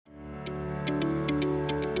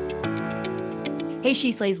Hey,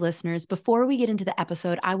 She Slays listeners, before we get into the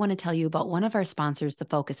episode, I want to tell you about one of our sponsors, the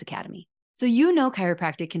Focus Academy. So you know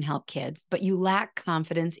chiropractic can help kids, but you lack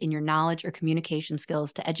confidence in your knowledge or communication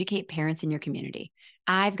skills to educate parents in your community.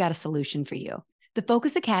 I've got a solution for you. The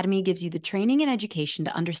Focus Academy gives you the training and education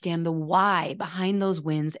to understand the why behind those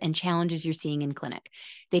wins and challenges you're seeing in clinic.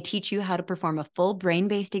 They teach you how to perform a full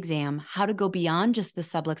brain-based exam, how to go beyond just the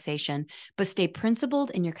subluxation, but stay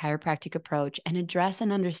principled in your chiropractic approach and address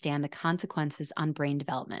and understand the consequences on brain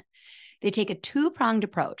development. They take a two-pronged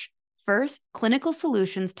approach. First, clinical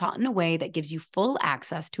solutions taught in a way that gives you full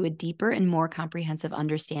access to a deeper and more comprehensive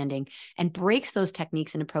understanding and breaks those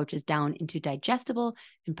techniques and approaches down into digestible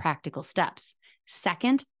and practical steps.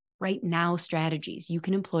 Second, right now strategies you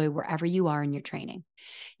can employ wherever you are in your training.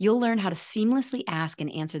 You'll learn how to seamlessly ask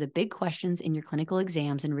and answer the big questions in your clinical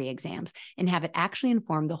exams and re-exams and have it actually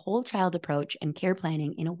inform the whole child approach and care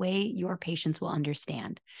planning in a way your patients will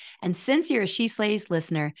understand. And since you're a She Slays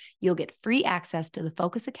listener, you'll get free access to the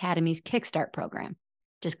Focus Academy's Kickstart program.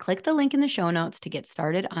 Just click the link in the show notes to get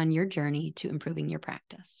started on your journey to improving your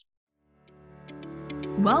practice.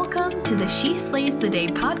 Welcome to the She Slays the Day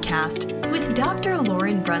podcast with Dr.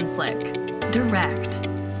 Lauren Brunslick. Direct,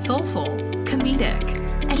 soulful, comedic,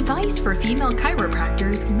 advice for female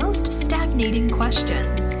chiropractors' most stagnating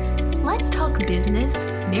questions. Let's talk business,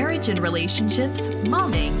 marriage and relationships,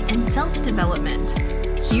 momming, and self-development.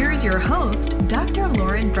 Here's your host, Dr.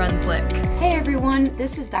 Lauren Brunslick. Hey everyone,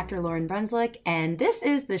 this is Dr. Lauren Brunslick, and this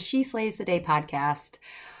is the She Slays the Day podcast.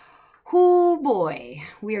 Oh boy,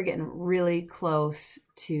 we are getting really close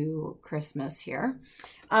to Christmas here.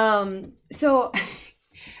 So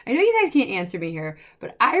I know you guys can't answer me here,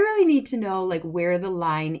 but I really need to know like where the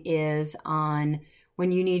line is on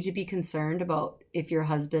when you need to be concerned about if your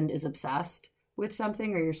husband is obsessed with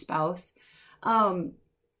something or your spouse.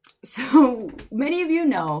 So many of you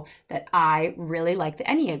know that I really like the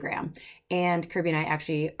Enneagram, and Kirby and I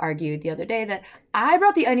actually argued the other day that I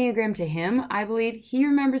brought the Enneagram to him. I believe he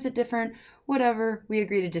remembers it different, whatever. We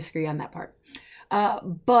agree to disagree on that part.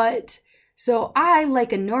 So I,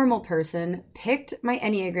 like a normal person, picked my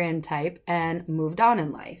Enneagram type and moved on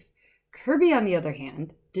in life. Kirby, on the other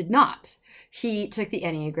hand, did not. He took the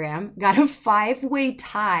Enneagram, got a 5-way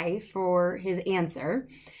tie for his answer,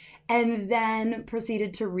 and then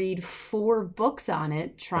proceeded to read 4 books on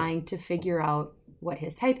it, trying to figure out what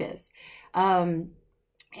his type is.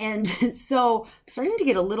 And so I'm starting to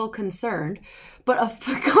get a little concerned. But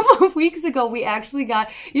a couple of weeks ago, we actually got,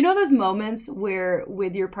 you know, those moments where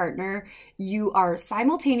with your partner, you are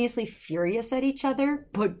simultaneously furious at each other,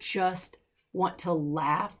 but just want to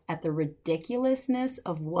laugh at the ridiculousness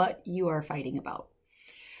of what you are fighting about.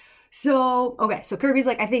 So Kirby's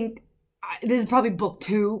like, I think this is probably book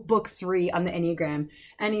 3 on the Enneagram.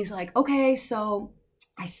 And he's like, okay, so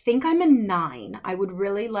I think I'm a 9. I would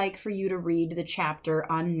really like for you to read the chapter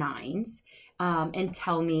on 9s and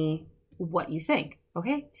tell me what you think.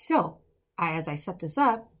 Okay, so as I set this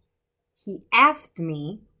up, he asked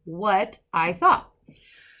me what I thought.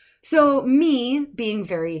 So me being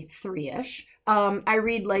very 3-ish, I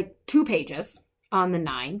read like 2 pages on the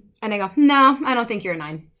 9 and I go, no, I don't think you're a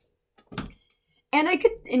 9. And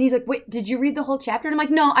he's like, wait, did you read the whole chapter? And I'm like,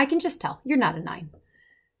 no, I can just tell you're not a 9.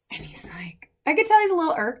 And he's like, I could tell he's a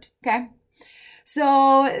little irked. Okay.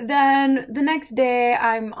 So then the next day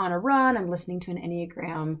I'm on a run. I'm listening to an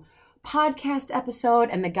Enneagram podcast episode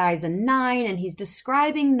and the guy's a 9 and he's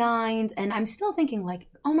describing 9s. And I'm still thinking like,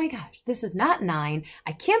 oh my gosh, this is not 9.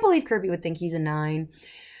 I can't believe Kirby would think he's a 9.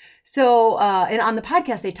 So, and on the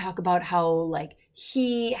podcast, they talk about how like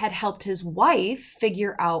he had helped his wife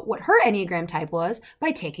figure out what her Enneagram type was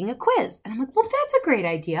by taking a quiz. And I'm like, well, that's a great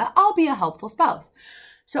idea. I'll be a helpful spouse.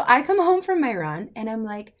 So I come home from my run and I'm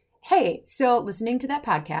like, hey, so listening to that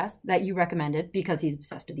podcast that you recommended because he's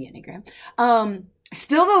obsessed with the Enneagram,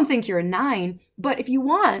 still don't think you're a 9, but if you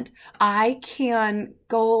want, I can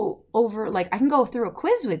go through a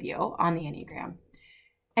quiz with you on the Enneagram.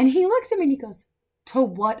 And he looks at me and he goes, to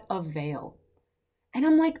what avail? And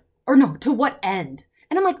I'm like, or no, to what end?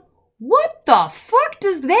 And I'm like, what the fuck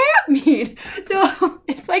does that mean? So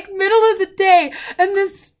it's like middle of the day and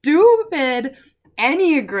this stupid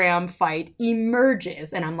Enneagram fight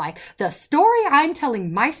emerges. And I'm like, the story I'm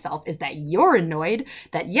telling myself is that you're annoyed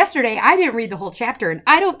that yesterday I didn't read the whole chapter and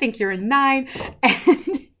I don't think you're a 9.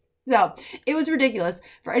 And so it was ridiculous.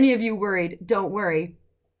 For any of you worried, don't worry.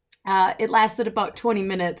 It lasted about 20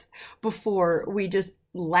 minutes before we just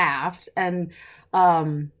laughed. And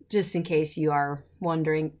just in case you are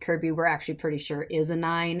wondering, Kirby, we're actually pretty sure is a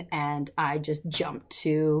 9. And I just jumped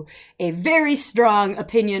to a very strong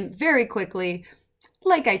opinion very quickly,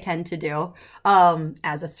 like I tend to do,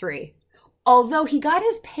 as a 3. Although he got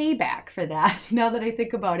his payback for that, now that I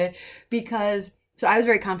think about it, because, so I was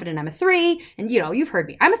very confident I'm a 3, and you've heard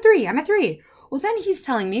me, I'm a 3. Well, then he's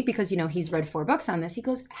telling me, because, he's read 4 books on this, he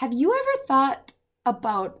goes, have you ever thought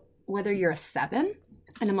about whether you're a 7?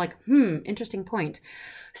 And I'm like, interesting point.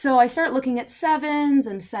 So I start looking at 7s,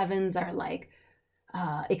 and 7s are like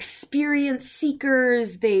experience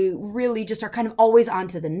seekers. They really just are kind of always on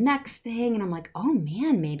to the next thing. And I'm like, oh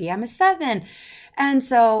man, maybe I'm a 7. And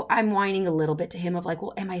so I'm whining a little bit to him of like,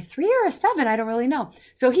 well, am I 3 or a 7? I don't really know.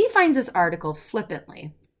 So he finds this article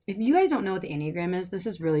flippantly. If you guys don't know what the Enneagram is, this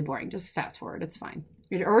is really boring. Just fast forward. It's fine.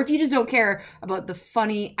 Or if you just don't care about the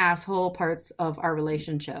funny asshole parts of our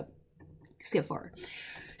relationship, skip forward.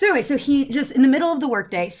 So anyway, so he just in the middle of the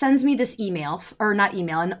workday sends me this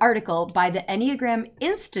an article by the Enneagram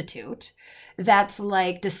Institute that's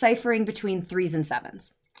like deciphering between 3s and 7s.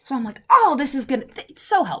 So I'm like, oh, this is good. It's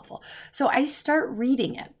so helpful. So I start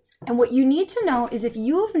reading it. And what you need to know is if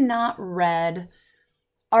you have not read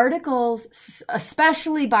articles,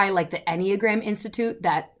 especially by like the Enneagram Institute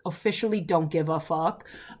that officially don't give a fuck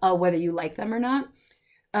whether you like them or not,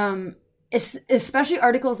 especially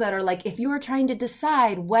articles that are like, if you are trying to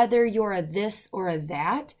decide whether you're a this or a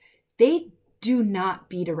that, they do not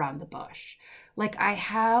beat around the bush. Like, I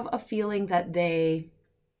have a feeling that they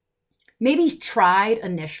maybe tried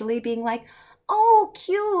initially being like, oh,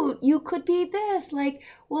 cute, you could be this, like,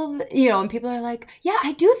 well, and people are like, yeah,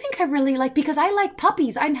 I do think I really like, because I like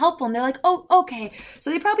puppies, I'm helpful. And they're like, oh, okay. So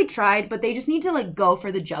they probably tried, but they just need to like go for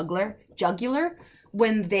the jugular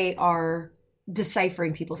when they are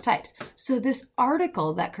deciphering people's types. So this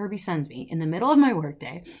article that Kirby sends me in the middle of my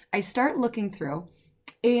workday, I start looking through,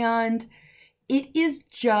 and it is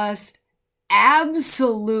just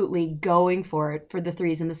absolutely going for it for the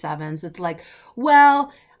 3s and the 7s. It's like,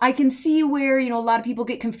 well, I can see where, a lot of people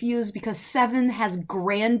get confused because 7 has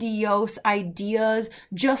grandiose ideas,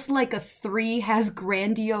 just like a 3 has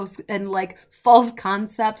grandiose and like false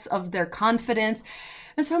concepts of their confidence.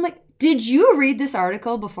 And so I'm like, did you read this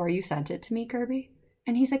article before you sent it to me, Kirby?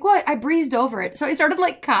 And he's like, well, I breezed over it. So I started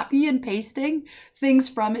like copy and pasting things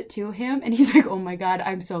from it to him. And he's like, oh my God,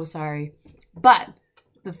 I'm so sorry. But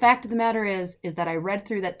the fact of the matter is that I read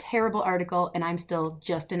through that terrible article and I'm still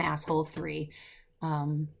just an asshole 3.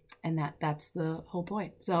 And that's the whole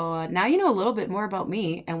point. So now you know a little bit more about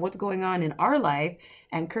me and what's going on in our life.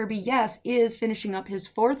 And Kirby, yes, is finishing up his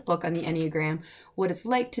 4th book on the Enneagram, what it's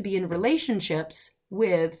like to be in relationships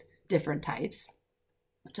with different types.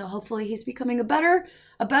 So hopefully he's becoming a better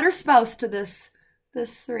spouse to this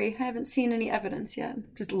 3. I haven't seen any evidence yet.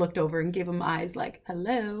 Just looked over and gave him eyes like,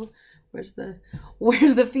 hello, where's the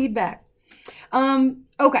feedback?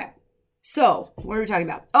 Okay. So what are we talking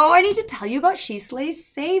about? Oh, I need to tell you about She Slays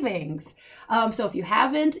savings. So if you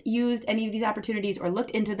haven't used any of these opportunities or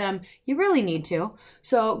looked into them, you really need to.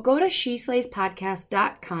 So go to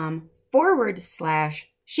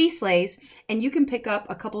sheslayspodcast.com/She Slays, and you can pick up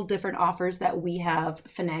a couple different offers that we have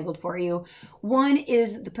finagled for you. One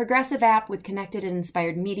is the Progressive app with connected and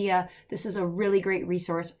inspired media. This is a really great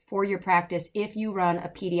resource for your practice if you run a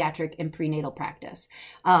pediatric and prenatal practice.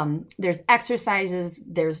 There's exercises,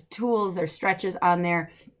 there's tools, there's stretches on there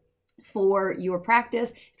for your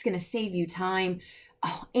practice. It's going to save you time.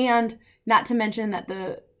 Oh, and not to mention that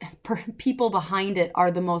the people behind it are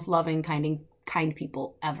the most loving, kind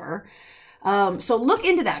people ever. So look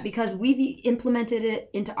into that because we've implemented it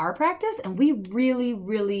into our practice and we really,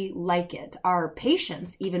 really like it. Our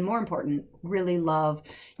patients, even more important, really love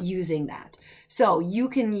using that. So you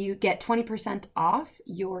get 20% off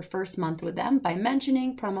your first month with them by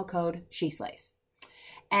mentioning promo code SheSlays.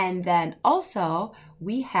 And then also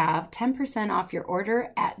we have 10% off your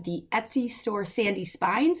order at the Etsy store, Sandy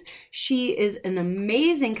Spines. She is an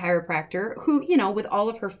amazing chiropractor who, with all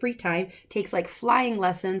of her free time, takes like flying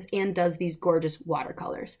lessons and does these gorgeous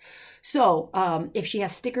watercolors. So if she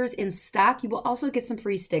has stickers in stock, you will also get some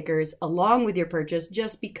free stickers along with your purchase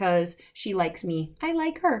just because she likes me. I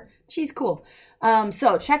like her. She's cool.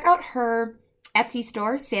 So check out her Etsy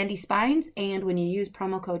store, Sandy Spines, and when you use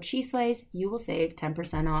promo code SheSlays, you will save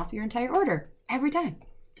 10% off your entire order every time.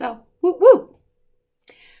 So, woo woo!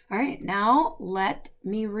 All right, now let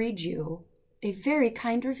me read you a very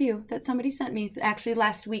kind review that somebody sent me actually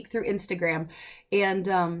last week through Instagram, and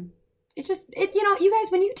you guys,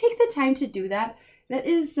 when you take the time to do that, that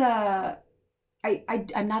is, I'm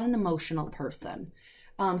not an emotional person.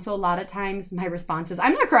 So a lot of times my response is,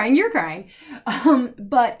 I'm not crying, you're crying.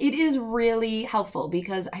 But it is really helpful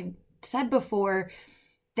because I've said before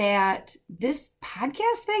that this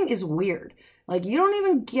podcast thing is weird. Like you don't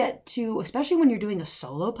even get to, especially when you're doing a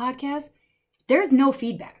solo podcast, there's no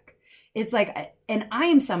feedback. It's like, and I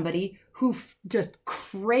am somebody who just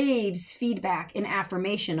craves feedback and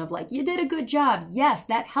affirmation of like, you did a good job. Yes,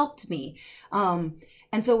 that helped me.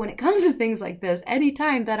 And so when it comes to things like this,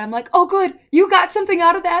 anytime that I'm like, oh, good, you got something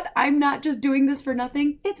out of that, I'm not just doing this for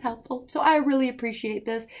nothing, it's helpful. So I really appreciate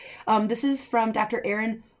this. This is from Dr.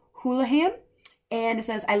 Erin Houlihan. And it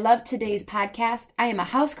says, I love today's podcast. I am a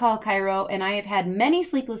house call chiro, and I have had many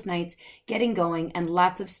sleepless nights getting going and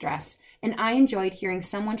lots of stress. And I enjoyed hearing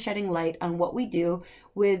someone shedding light on what we do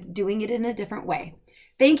with doing it in a different way.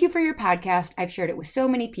 Thank you for your podcast. I've shared it with so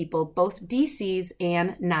many people, both DCs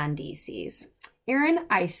and non-DCs. Erin,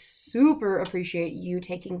 I super appreciate you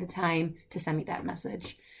taking the time to send me that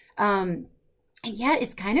message. And yeah,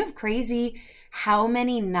 it's kind of crazy how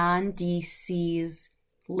many non-DCs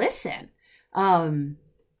listen. As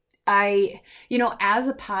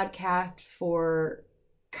a podcast for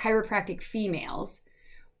chiropractic females,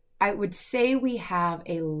 I would say we have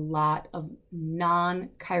a lot of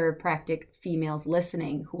non-chiropractic females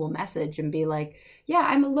listening who will message and be like, yeah,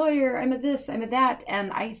 I'm a lawyer, I'm a this, I'm a that,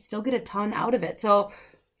 and I still get a ton out of it. So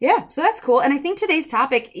yeah, so that's cool. And I think today's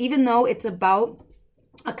topic, even though it's about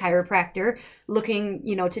a chiropractor looking,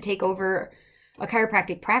 to take over a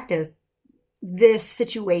chiropractic practice, this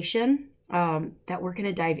situation that we're going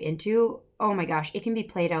to dive into, oh my gosh, it can be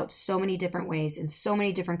played out so many different ways in so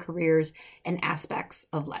many different careers and aspects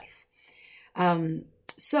of life.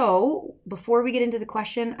 So before we get into the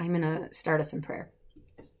question, I'm going to start us in prayer.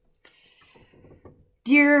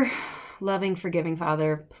 Dear loving, forgiving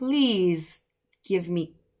Father, please give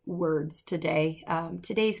me words today.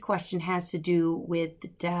 Today's question has to do with the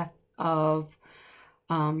death of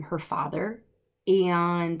her father.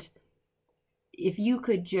 And if you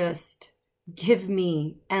could just give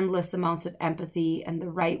me endless amounts of empathy and the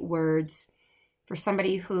right words for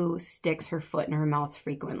somebody who sticks her foot in her mouth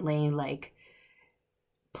frequently, like,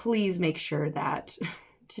 please make sure that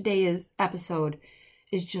today's episode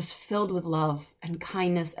is just filled with love and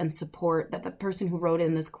kindness and support, that the person who wrote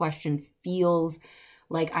in this question feels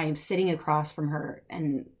like I am sitting across from her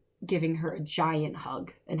and giving her a giant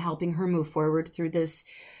hug and helping her move forward through this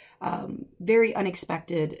very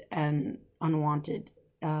unexpected and unwanted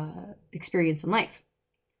experience in life.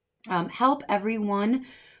 Help everyone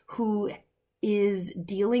who is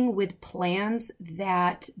dealing with plans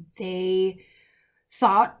that they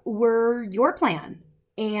thought were your plan,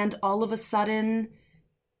 and all of a sudden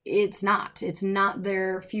it's not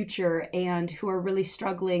their future, and who are really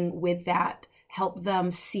struggling with that. Help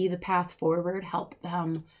them see the path forward, help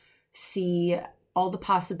them see all the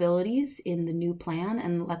possibilities in the new plan,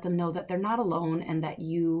 and let them know that they're not alone and that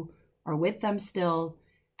you are with them still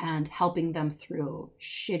and helping them through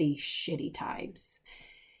shitty, shitty times.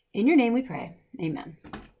 In your name we pray. Amen.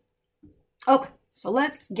 Okay, so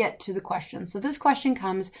let's get to the question. So this question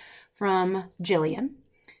comes from Jillian.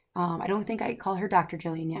 I don't think I call her Dr.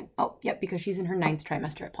 Jillian yet. Oh, yep, because she's in her 9th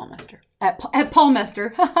trimester at Palmer.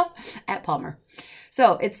 At Palmer.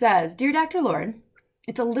 So it says, Dear Dr. Lauren,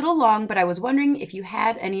 it's a little long, but I was wondering if you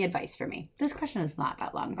had any advice for me. This question is not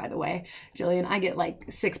that long, by the way. Jillian, I get like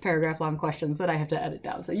 6-paragraph long questions that I have to edit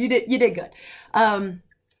down. So you did good. I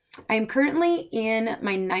am currently in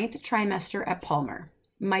my 9th trimester at Palmer.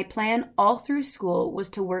 My plan all through school was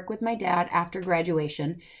to work with my dad after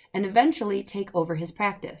graduation and eventually take over his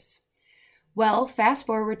practice. Well, fast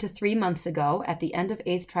forward to 3 months ago at the end of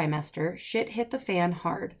 8th trimester, shit hit the fan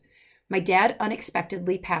hard. My dad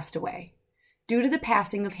unexpectedly passed away. Due to the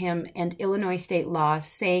passing of him and Illinois state laws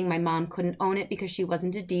saying my mom couldn't own it because she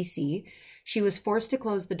wasn't a DC, she was forced to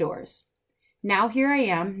close the doors. Now here I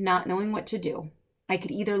am, not knowing what to do. I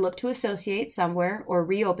could either look to associate somewhere or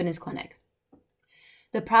reopen his clinic.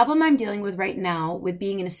 The problem I'm dealing with right now with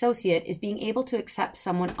being an associate is being able to accept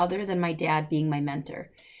someone other than my dad being my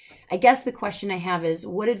mentor. I guess the question I have is,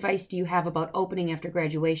 what advice do you have about opening after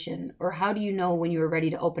graduation? Or how do you know when you are ready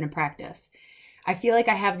to open a practice? I feel like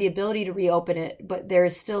I have the ability to reopen it, but there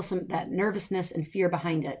is still that nervousness and fear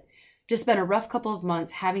behind it. Just been a rough couple of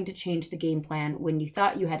months having to change the game plan when you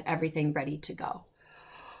thought you had everything ready to go.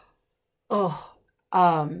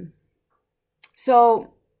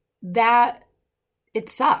 So that, it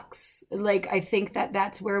sucks. Like, I think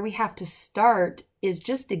that's where we have to start, is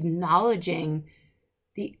just acknowledging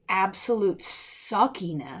the absolute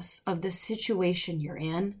suckiness of the situation you're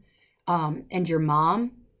in, and your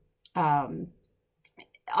mom.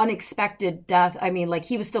 Unexpected death. I mean, like,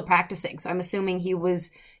 he was still practicing, so I'm assuming he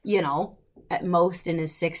was, at most in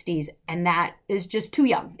his 60s, and that is just too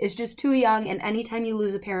young. It's just too young, and anytime you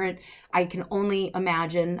lose a parent, I can only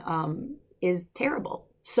imagine is terrible.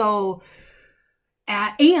 So,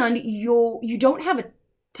 and you don't have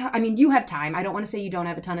you have time. I don't want to say you don't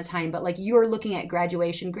have a ton of time, but like you're looking at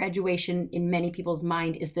graduation. Graduation in many people's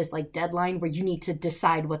mind is this like deadline where you need to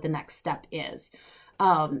decide what the next step is.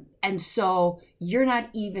 And so you're not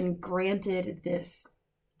even granted this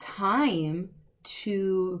time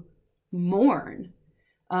to mourn.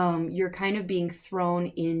 You're kind of being thrown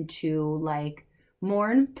into like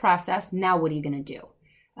mourn, process. Now what are you going to do?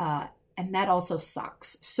 And that also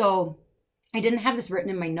sucks. So I didn't have this written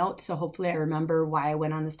in my notes, so hopefully I remember why I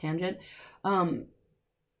went on this tangent.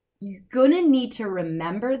 You're going to need to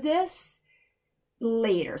remember this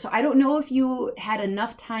later. So I don't know if you had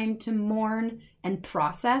enough time to mourn and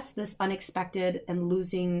process this unexpected and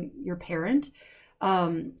losing your parent.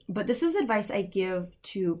 But this is advice I give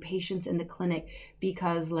to patients in the clinic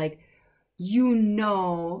because like,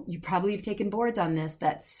 you probably have taken boards on this,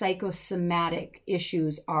 that psychosomatic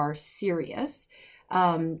issues are serious.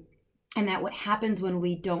 And that what happens when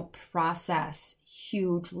we don't process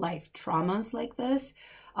huge life traumas like this,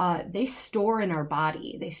 they store in our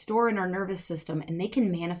body, they store in our nervous system, and they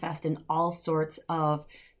can manifest in all sorts of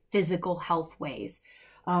physical health ways.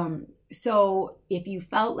 So if you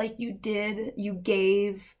felt like you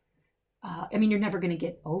gave, you're never going to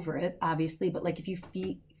get over it, obviously, but like if you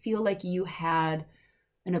feel like you had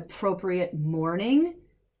an appropriate mourning,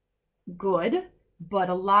 good. But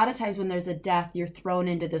a lot of times when there's a death, you're thrown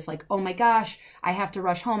into this like, oh my gosh, I have to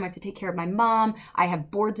rush home. I have to take care of my mom. I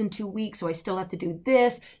have boards in 2 weeks, so I still have to do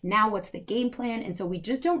this. Now what's the game plan? And so we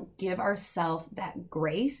just don't give ourselves that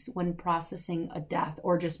grace when processing a death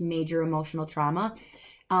or just major emotional trauma.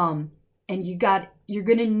 And you're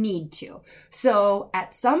going to need to. So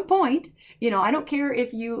at some point, I don't care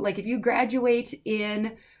if you graduate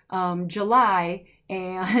in July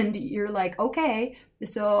and you're like, okay,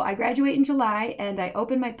 so I graduate in July and I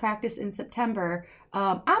open my practice in September.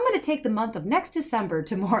 I'm going to take the month of next December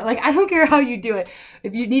to more. Like, I don't care how you do it.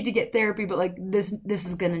 If you need to get therapy, but like this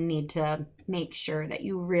is going to need to make sure that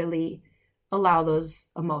you really allow those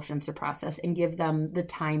emotions to process and give them the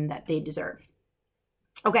time that they deserve.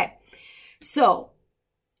 Okay. So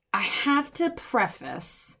I have to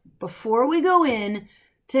preface before we go in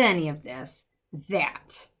to any of this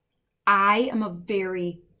that I am a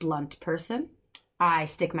very blunt person. I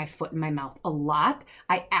stick my foot in my mouth a lot.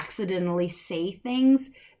 I accidentally say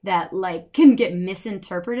things that like can get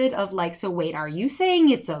misinterpreted of like, so wait, are you saying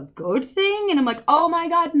it's a good thing? And I'm like, oh my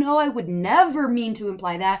God, no, I would never mean to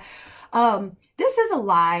imply that. This is a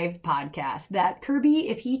live podcast that Kirby,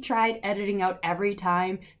 if he tried editing out every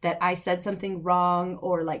time that I said something wrong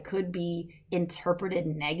or like could be interpreted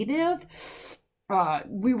negative,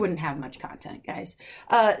 we wouldn't have much content, guys.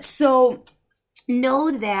 So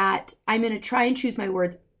know that I'm going to try and choose my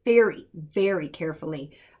words very, very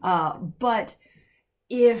carefully. But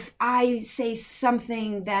if I say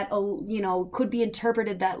something that, could be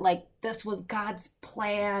interpreted that like this was God's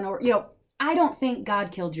plan or, I don't think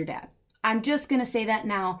God killed your dad. I'm just going to say that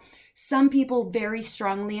now. Some people very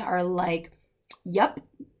strongly are like, yep,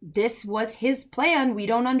 this was his plan. We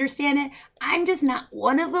don't understand it. I'm just not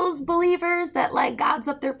one of those believers that like God's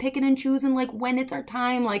up there picking and choosing like when it's our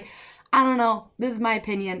time. Like, I don't know. This is my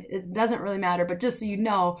opinion. It doesn't really matter. But just so you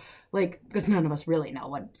know, like, because none of us really know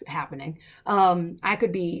what's happening. I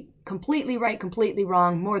could be completely right, completely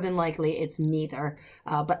wrong. More than likely, it's neither.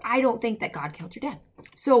 But I don't think that God killed your dad.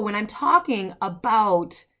 So when I'm talking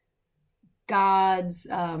about God's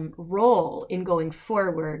role in going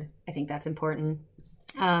forward, I think that's important.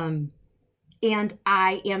 And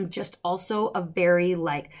I am just also a very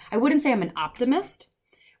I wouldn't say I'm an optimist,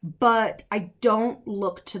 but I don't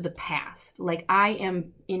look to the past. Like I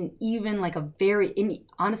am in even like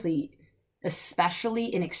honestly, especially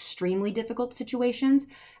in extremely difficult situations,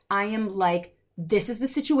 I am like, this is the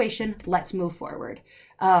situation, let's move forward.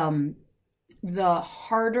 The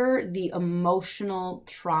harder the emotional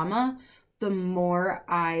trauma, the more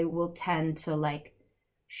I will tend to like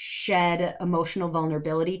shed emotional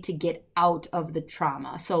vulnerability to get out of the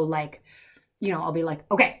trauma. So like, I'll be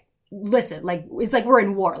like, okay, listen, like, it's like we're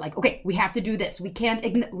in war. Like, okay, we have to do this. We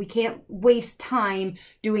can't waste time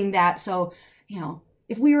doing that. So,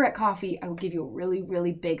 if we were at coffee, I would give you a really,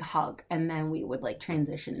 really big hug. And then we would like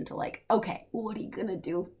transition into like, okay, what are you going to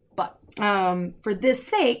do? But for this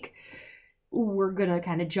sake, we're going to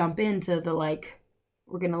kind of jump into the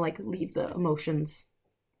we're going to leave the emotions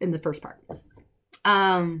in the first part.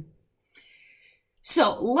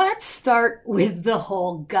 So let's start with the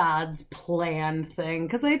whole God's plan thing,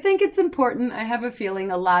 because I think it's important. I have a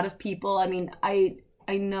feeling a lot of people, I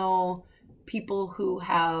know people who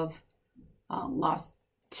have lost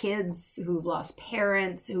kids, who've lost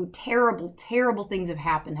parents, who terrible, terrible things have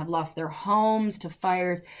happened, have lost their homes to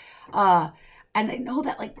fires. And I know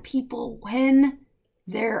that like people, when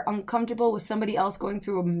they're uncomfortable with somebody else going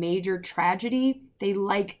through a major tragedy, they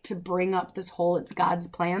like to bring up this whole "it's God's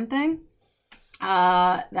plan" thing.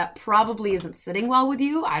 That probably isn't sitting well with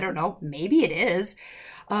you. I don't know. Maybe it is.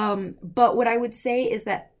 But what I would say is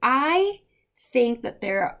that I think that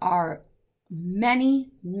there are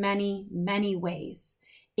many, many, many ways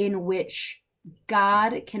in which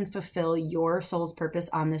God can fulfill your soul's purpose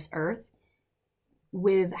on this earth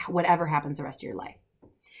with whatever happens the rest of your life.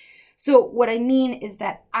 So what I mean is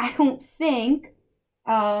that I don't think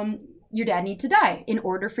your dad needs to die in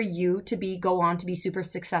order for you to go on to be super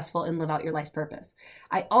successful and live out your life's purpose.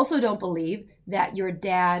 I also don't believe that your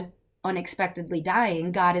dad unexpectedly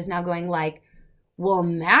dying, God is now going like, well,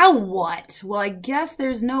 now what? Well, I guess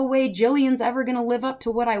there's no way Jillian's ever going to live up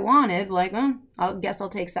to what I wanted. Like, I guess I'll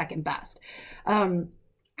take second best.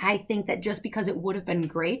 I think that just because it would have been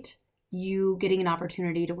great, you getting an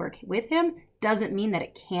opportunity to work with him doesn't mean that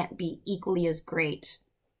it can't be equally as great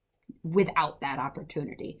without that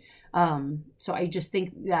opportunity. So I just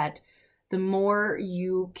think that the more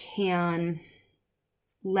you can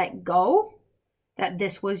let go that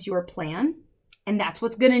this was your plan, and that's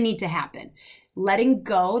what's going to need to happen. Letting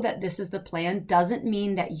go that this is the plan doesn't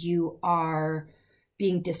mean that you are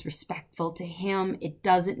being disrespectful to him. It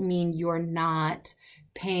doesn't mean you're not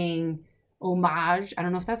paying homage, I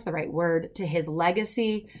don't know if that's the right word, to his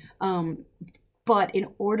legacy. But in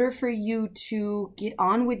order for you to get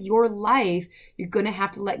on with your life, you're going to have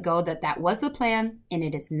to let go that was the plan and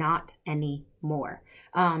it is not anymore.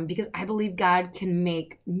 Because I believe God can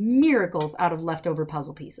make miracles out of leftover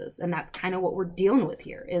puzzle pieces. And that's kind of what we're dealing with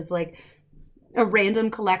here, is like a random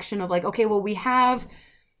collection of like, okay, well, we have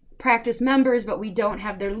practice members, but we don't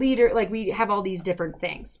have their leader. Like we have all these different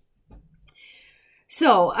things.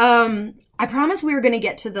 So I promise we are going to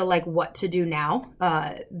get to the like what to do now.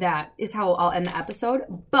 That is how I'll end the episode.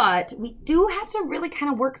 But we do have to really kind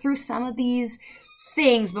of work through some of these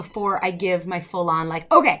things before I give my full on like,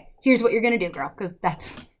 okay, here's what you're going to do, girl. Because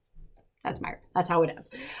that's how it ends.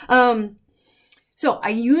 So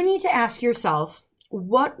you need to ask yourself,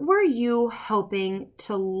 what were you hoping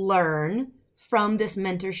to learn from this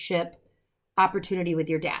mentorship opportunity with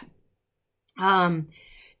your dad?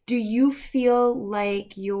 Do you feel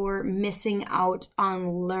like you're missing out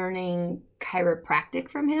on learning chiropractic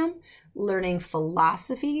from him, learning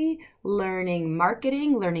philosophy, learning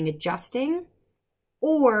marketing, learning adjusting?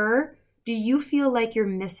 Or do you feel like you're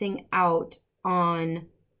missing out on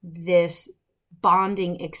this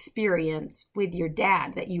bonding experience with your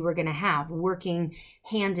dad that you were going to have, working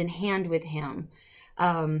hand in hand with him?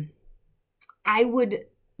 I would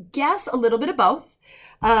guess a little bit of both.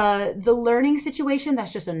 The learning situation,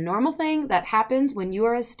 that's just a normal thing that happens when you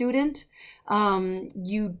are a student. Most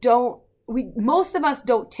of us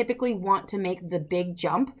don't typically want to make the big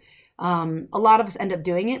jump. A lot of us end up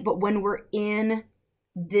doing it, but when we're in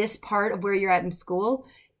this part of where you're at in school,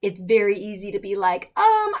 it's very easy to be like,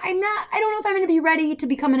 I don't know if I'm going to be ready to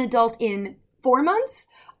become an adult in 4 months.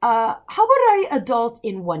 How about I adult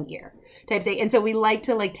in 1 year type thing? And so we like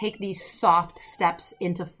to like take these soft steps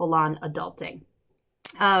into full on adulting.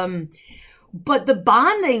 But the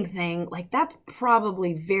bonding thing, like that's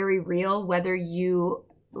probably very real, whether you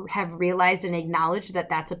have realized and acknowledged that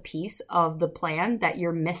that's a piece of the plan that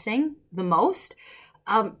you're missing the most.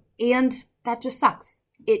 And that just sucks.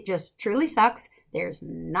 It just truly sucks. There's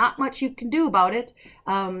not much you can do about it,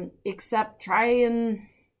 except try and,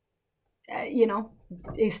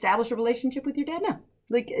 establish a relationship with your dad now,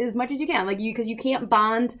 like as much as you can, because you can't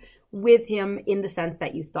bond with him in the sense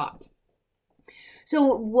that you thought.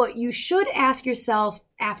 So what you should ask yourself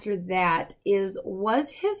after that is,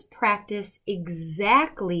 was his practice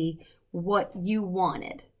exactly what you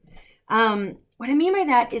wanted? What I mean by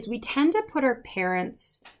that is we tend to put our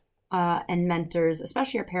parents and mentors,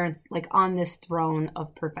 especially our parents, like on this throne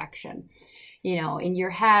of perfection. In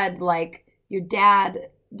your head, like your dad,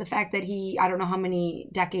 the fact that I don't know how many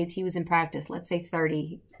decades he was in practice, let's say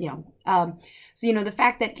 30, so, the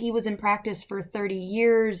fact that he was in practice for 30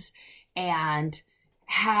 years and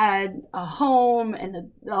had a home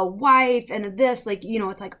and a wife and this,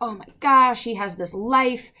 it's like, oh my gosh, he has this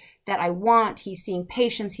life that I want. He's seeing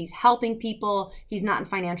patients, he's helping people, he's not in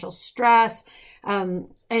financial stress.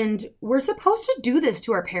 And we're supposed to do this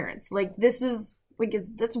to our parents.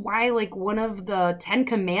 That's why one of the 10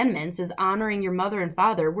 commandments is honoring your mother and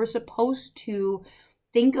father. We're supposed to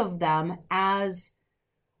think of them as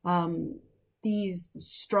these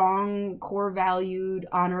strong, core valued,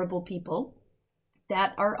 honorable people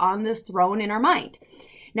that are on this throne in our mind.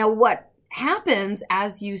 Now, what happens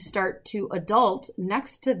as you start to adult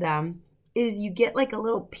next to them is you get like a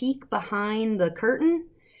little peek behind the curtain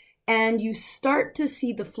and you start to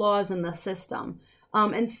see the flaws in the system.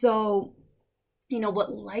 And so,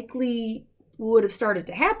 what likely would have started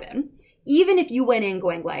to happen, even if you went in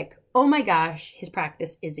going like, oh my gosh, his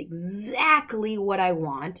practice is exactly what I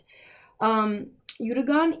want, you'd have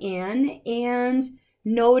gone in and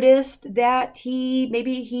noticed that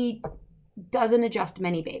he doesn't adjust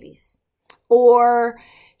many babies. Or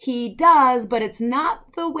he does, but it's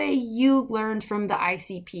not the way you learned from the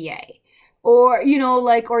ICPA. Or,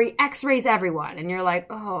 or he x-rays everyone and you're like,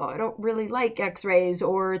 oh, I don't really like x-rays,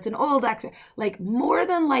 or it's an old x-ray. Like, more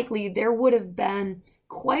than likely, there would have been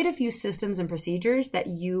quite a few systems and procedures that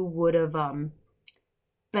you would have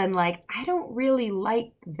been like, I don't really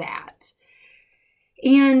like that.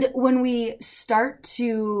 And when we start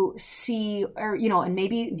to see, or, and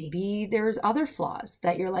maybe there's other flaws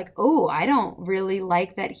that you're like, oh, I don't really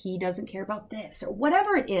like that he doesn't care about this, or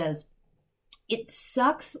whatever it is. It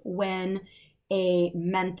sucks when a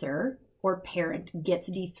mentor or parent gets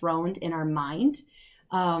dethroned in our mind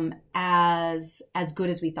as good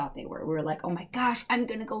as we thought they were. We're like, oh my gosh, I'm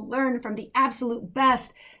going to go learn from the absolute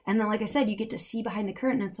best. And then, like I said, you get to see behind the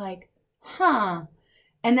curtain. It's like, huh.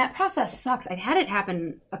 And that process sucks. I've had it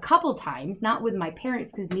happen a couple times, not with my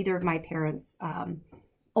parents, because neither of my parents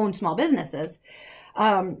own small businesses.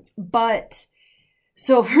 But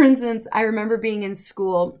so, for instance, I remember being in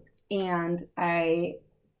school and I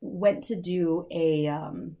went to do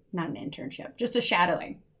not an internship, just a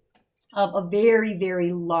shadowing of a very,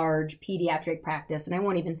 very large pediatric practice. And I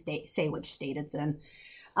won't even say which state it's in.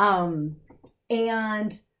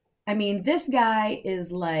 And I mean, this guy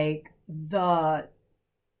is like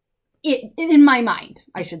in my mind,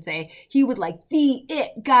 I should say, he was like the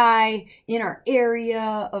it guy in our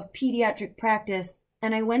area of pediatric practice.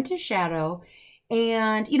 And I went to shadow.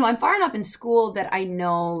 And, I'm far enough in school that I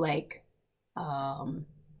know, like,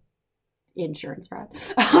 insurance fraud.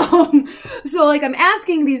 So, like, I'm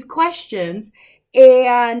asking these questions,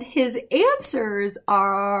 and his answers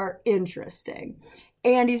are interesting.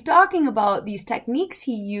 And he's talking about these techniques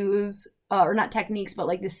he uses, or not techniques, but,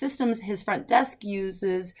 like, the systems his front desk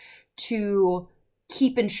uses to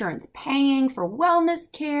keep insurance paying for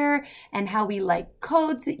wellness care, and how he, like,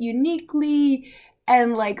 codes it uniquely,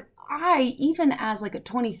 and, like, I, even as like a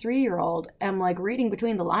 23-year-old, am like reading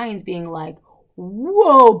between the lines being like,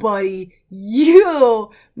 whoa, buddy, you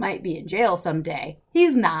might be in jail someday.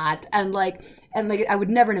 He's not. And like I would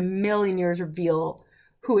never in a million years reveal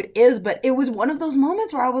who it is. But it was one of those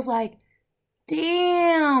moments where I was like,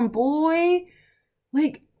 damn, boy,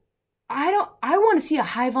 like, I want to see a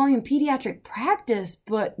high volume pediatric practice,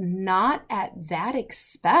 but not at that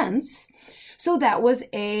expense. So that was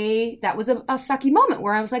a sucky moment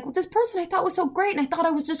where I was like, well, this person I thought was so great. And I thought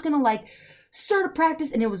I was just going to like start a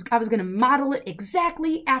practice and I was going to model it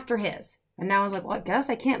exactly after his. And now I was like, well, I guess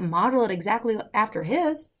I can't model it exactly after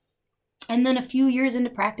his. And then a few years into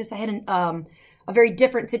practice, I had a very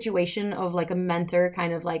different situation of like a mentor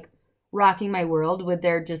kind of like rocking my world with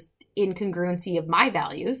their just incongruency of my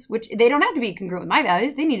values, which they don't have to be congruent with my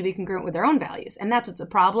values. They need to be congruent with their own values. And that's what's a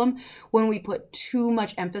problem when we put too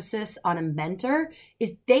much emphasis on a mentor,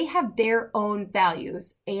 is they have their own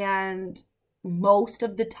values. And most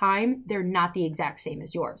of the time, they're not the exact same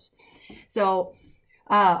as yours. So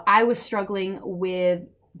I was struggling with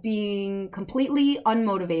being completely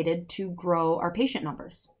unmotivated to grow our patient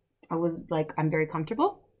numbers. I was like, I'm very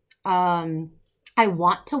comfortable. I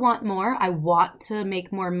want more. I want to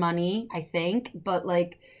make more money, I think. But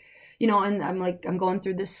like, and I'm going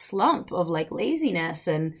through this slump of like laziness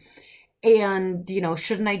and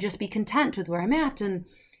shouldn't I just be content with where I'm at? And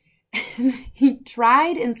he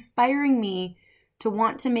tried inspiring me to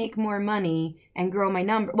want to make more money and grow my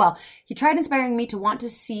number. Well, he tried inspiring me to want to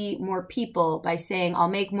see more people by saying, I'll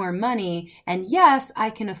make more money. And yes,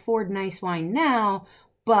 I can afford nice wine now,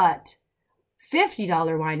 but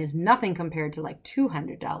 $50 wine is nothing compared to like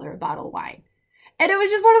 $200 a bottle of wine. And it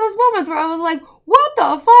was just one of those moments where I was like, what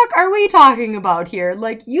the fuck are we talking about here?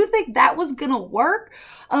 Like, you think that was going to work?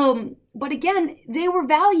 But again, they were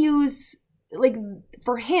values like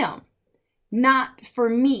for him, not for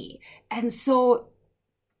me. And so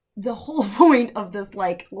the whole point of this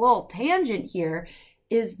like little tangent here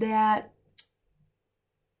is that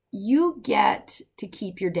you get to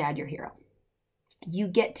keep your dad your hero. You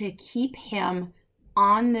get to keep him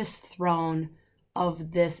on this throne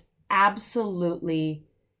of this absolutely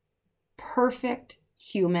perfect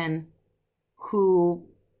human who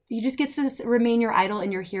he just gets to remain your idol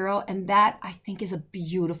and your hero. And that, I think, is a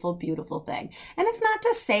beautiful, beautiful thing. And it's not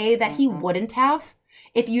to say that he wouldn't have.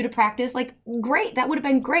 If you'd have practiced, like, great, that would have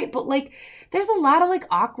been great. But like, there's a lot of like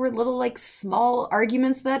awkward little like small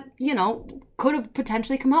arguments that, you know, could have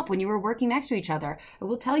potentially come up when you were working next to each other. I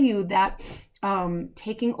will tell you that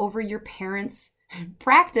taking over your parents'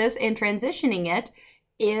 practice and transitioning it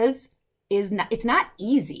is not, it's not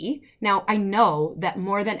easy. Now, I know that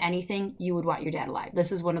more than anything, you would want your dad alive.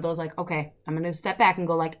 This is one of those like, okay, I'm going to step back and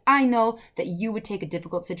go like, I know that you would take a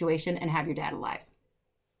difficult situation and have your dad alive.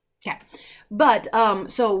 Yeah. But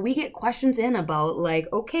so we get questions in about like,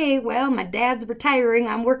 okay, well, my dad's retiring.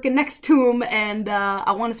 I'm working next to him and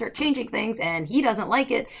I want to start changing things and he doesn't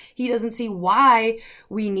like it. He doesn't see why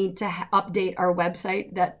we need to update our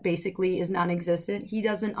website that basically is non-existent. He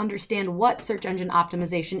doesn't understand what search engine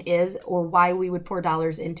optimization is or why we would pour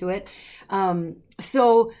dollars into it.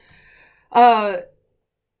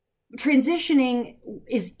 Transitioning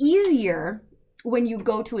is easier when you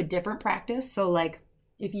go to a different practice. So like,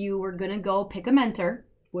 if you were going to go pick a mentor,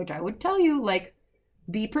 which I would tell you, like,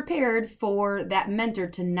 be prepared for that mentor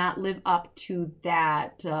to not live up to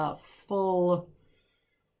that full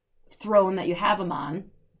throne that you have them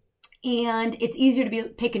on. And it's easier to be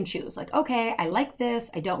pick and choose. Like, okay, I like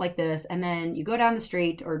this, I don't like this. And then you go down the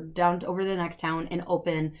street or down over to the next town and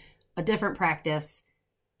open a different practice,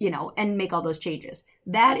 you know, and make all those changes.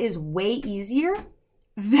 That is way easier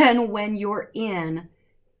than when you're in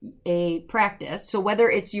a practice. So whether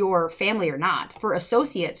it's your family or not, for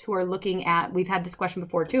associates who are looking at, we've had this question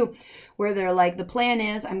before too, where they're like, the plan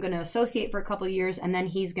is I'm going to associate for a couple of years and then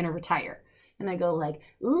he's going to retire. And I go like,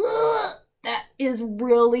 ugh, that is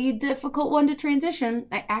really difficult one to transition.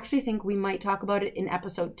 I actually think we might talk about it in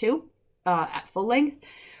episode 2 at full length,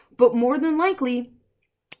 but more than likely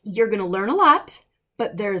you're going to learn a lot,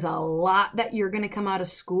 but there's a lot that you're going to come out of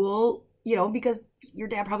school, you know, because your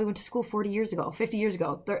dad probably went to school 40 years ago, 50 years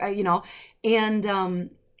ago, you know, and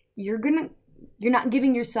you're not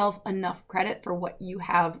giving yourself enough credit for what you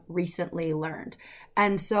have recently learned.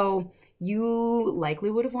 And so you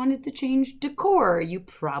likely would have wanted to change decor. You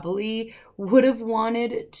probably would have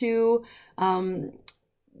wanted to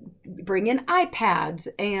bring in iPads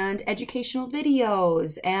and educational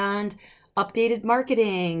videos and updated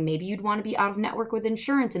marketing. Maybe you'd want to be out of network with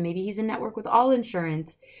insurance and maybe he's in network with all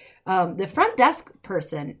insurance. The front desk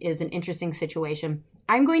person is an interesting situation.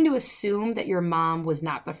 I'm going to assume that your mom was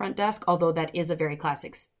not the front desk, although that is a very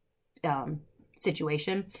classic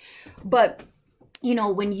situation. But, you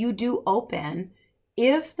know, when you do open,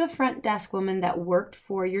 if the front desk woman that worked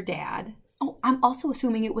for your dad, oh, I'm also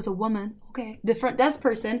assuming it was a woman. Okay. The front desk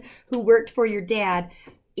person who worked for your dad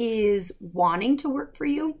is wanting to work for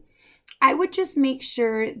you. I would just make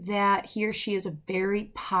sure that he or she is a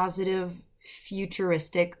very positive,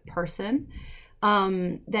 futuristic person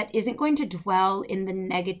that isn't going to dwell in the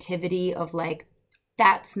negativity of like,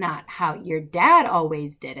 that's not how your dad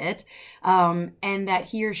always did it, and that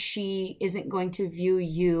he or she isn't going to view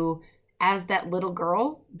you as that little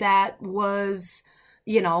girl that was,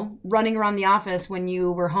 you know, running around the office when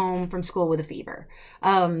you were home from school with a fever.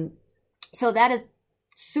 So that is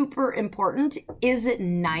super important. Is it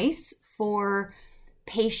nice for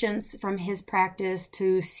patients from his practice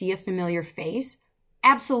to see a familiar face?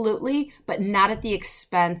 Absolutely, but not at the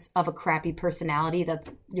expense of a crappy personality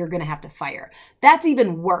that you're going to have to fire. That's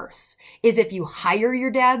even worse, is if you hire your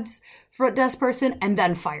dad's front desk person and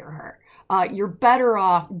then fire her. You're better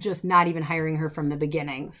off just not even hiring her from the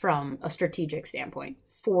beginning from a strategic standpoint,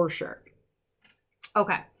 for sure.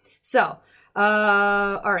 Okay, so,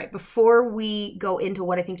 all right, before we go into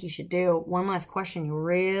what I think you should do, one last question you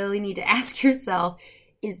really need to ask yourself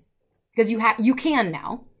is, because you can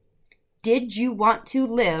now, did you want to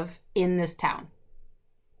live in this town?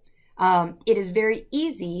 It is very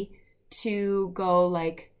easy to go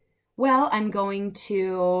like, well, I'm going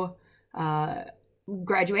to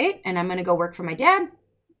graduate and I'm going to go work for my dad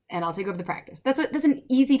and I'll take over the practice. That's an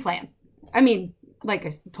easy plan. I mean, like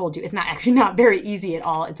I told you, it's not very easy at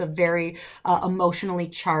all. It's a very emotionally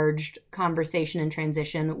charged conversation and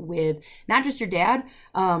transition with not just your dad,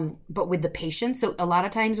 but with the patient. So a lot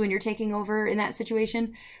of times when you're taking over in that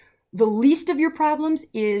situation, the least of your problems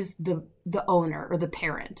is the owner or the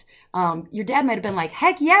parent. Your dad might have been like,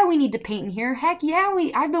 heck yeah, we need to paint in here. Heck yeah,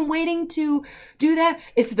 I've been waiting to do that.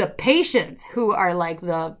 It's the patients who are like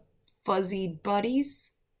the fuzzy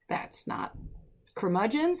buddies. That's not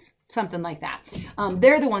curmudgeons, something like that.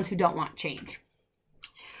 They're the ones who don't want change.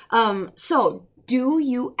 So do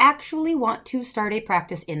you actually want to start a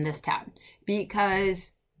practice in this town?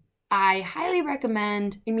 Because I highly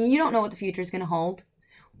recommend, I mean, you don't know what the future is going to hold.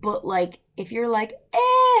 But like, if you're like,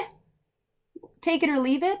 take it or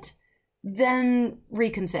leave it, then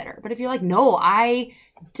reconsider. But if you're like, no, I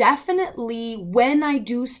definitely, when I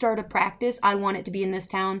do start a practice, I want it to be in this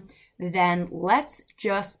town, then let's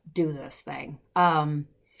just do this thing.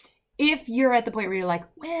 If you're at the point where you're like,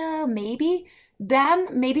 well, maybe,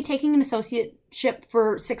 then maybe taking an associateship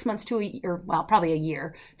for 6 months to a year, well, probably a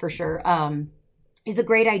year for sure, is a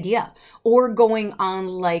great idea. Or going on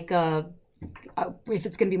like if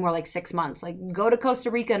it's going to be more like 6 months, like go to Costa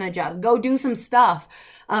Rica and adjust, go do some stuff,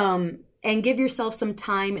 and give yourself some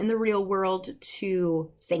time in the real world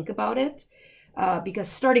to think about it, because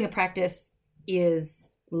starting a practice is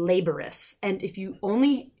laborious. And if you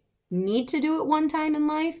only need to do it one time in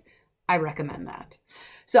life, I recommend that.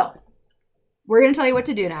 So we're going to tell you what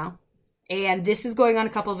to do now. And this is going on a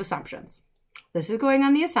couple of assumptions. This is going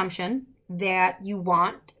on the assumption that you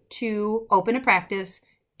want to open a practice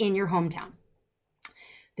in your hometown.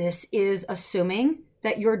 This is assuming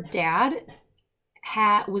that your dad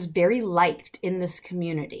was very liked in this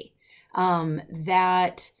community,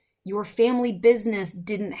 that your family business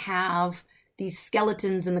didn't have these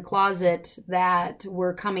skeletons in the closet that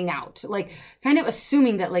were coming out, like kind of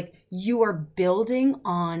assuming that like you are building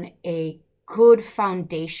on a good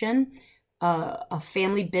foundation, a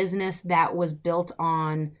family business that was built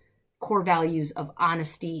on core values of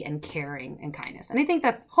honesty and caring and kindness. And I think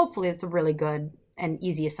hopefully that's a really good and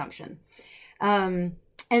easy assumption. And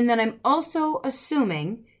then I'm also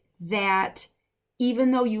assuming that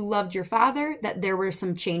even though you loved your father, that there were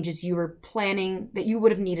some changes you were planning that you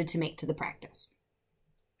would have needed to make to the practice.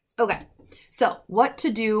 Okay, so what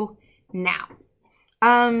to do now?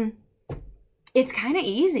 It's kind of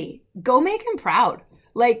easy. Go make him proud.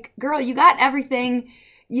 Like, girl, you got everything.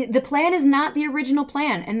 The plan is not the original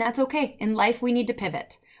plan, and that's okay. In life, we need to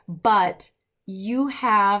pivot. But you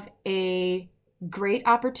have a great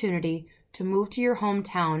opportunity to move to your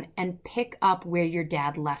hometown and pick up where your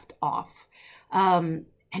dad left off. And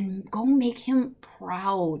go make him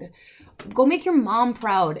proud. Go make your mom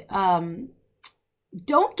proud.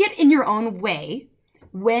 Don't get in your own way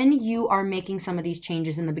when you are making some of these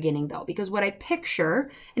changes in the beginning, though, because what I picture,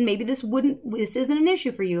 and maybe this isn't an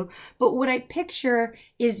issue for you, but what I picture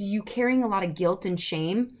is you carrying a lot of guilt and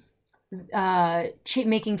shame,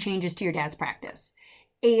 making changes to your dad's practice.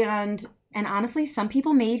 And honestly, some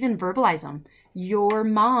people may even verbalize them. Your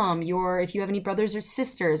mom, if you have any brothers or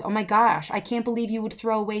sisters, oh my gosh, I can't believe you would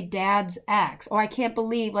throw away dad's ex. Oh, I can't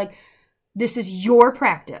believe, like, this is your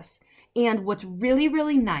practice. And what's really,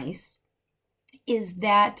 really nice is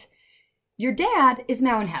that your dad is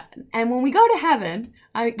now in heaven. And when we go to heaven,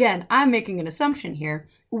 again, I'm making an assumption here,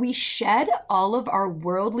 we shed all of our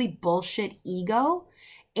worldly bullshit ego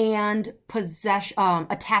and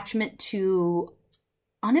attachment to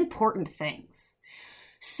unimportant things.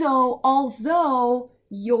 So although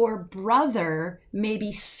your brother may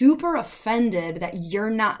be super offended that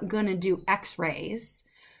you're not going to do x-rays,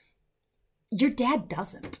 your dad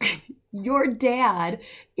doesn't. Your dad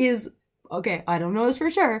is, okay, I don't know this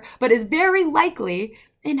for sure, but is very likely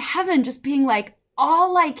in heaven just being like,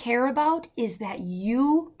 all I care about is that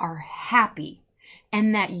you are happy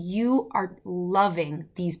and that you are loving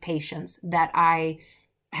these patients that I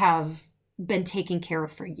have been taking care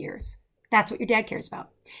of for years. That's what your dad cares about.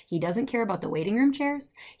 He doesn't care about the waiting room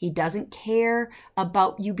chairs. He doesn't care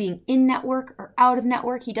about you being in network or out of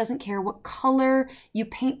network. He doesn't care what color you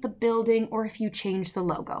paint the building or if you change the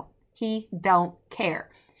logo. He don't care.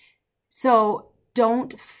 So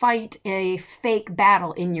don't fight a fake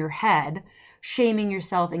battle in your head, shaming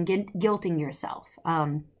yourself and guilting yourself.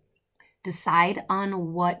 Decide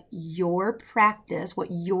on what your practice, what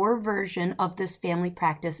your version of this family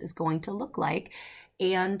practice is going to look like,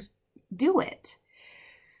 and do it.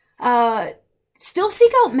 Still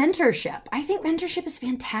seek out mentorship. I think mentorship is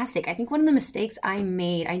fantastic. I think one of the mistakes I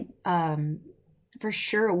made, for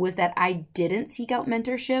sure, was that I didn't seek out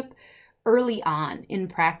mentorship early on in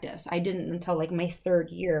practice. I didn't until like my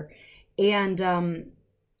third year. And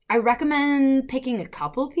I recommend picking a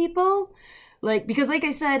couple people, because like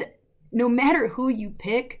I said, no matter who you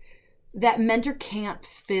pick, that mentor can't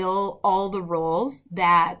fill all the roles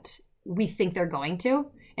that we think they're going to.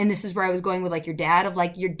 And this is where I was going with like your dad, of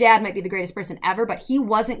like, your dad might be the greatest person ever, but he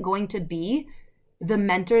wasn't going to be the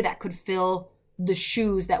mentor that could fill the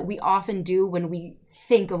shoes that we often do when we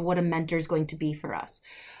think of what a mentor is going to be for us.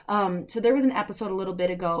 So there was an episode a little bit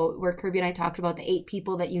ago where Kirby and I talked about the 8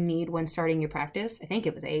 people that you need when starting your practice. I think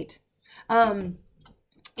it was 8.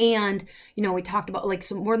 And, we talked about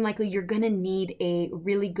so more than likely you're going to need a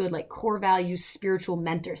really good core values spiritual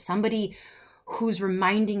mentor, somebody who's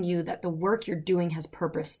reminding you that the work you're doing has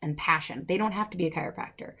purpose and passion. They don't have to be a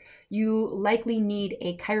chiropractor. You likely need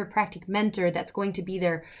a chiropractic mentor that's going to be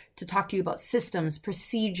there to talk to you about systems,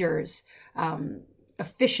 procedures,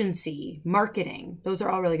 efficiency, marketing. Those are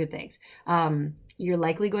all really good things. You're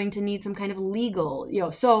likely going to need some kind of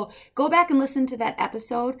legal, so go back and listen to that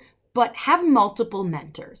episode, but have multiple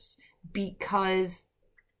mentors because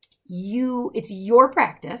it's your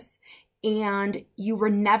practice. And you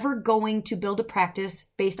were never going to build a practice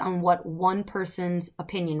based on what one person's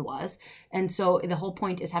opinion was. And so the whole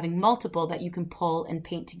point is having multiple that you can pull and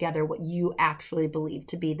paint together what you actually believe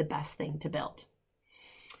to be the best thing to build.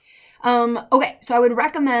 Okay, so I would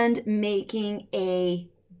recommend making a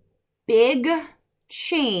big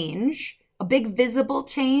change, a big visible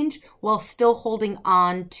change, while still holding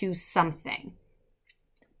on to something.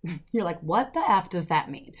 You're like, what the F does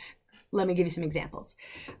that mean? Let me give you some examples.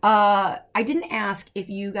 I didn't ask if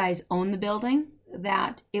you guys own the building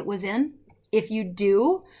that it was in. If you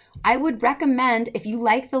do, I would recommend, if you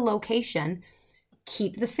like the location,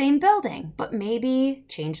 keep the same building, but maybe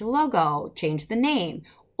change the logo, change the name.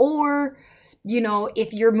 Or,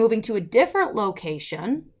 if you're moving to a different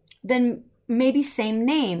location, then maybe same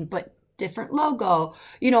name, but different logo.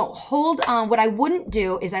 Hold on. What I wouldn't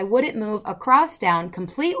do is I wouldn't move across town,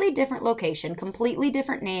 completely different location, completely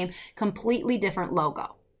different name, completely different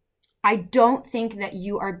logo. I don't think that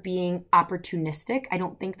you are being opportunistic. I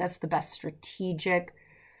don't think that's the best strategic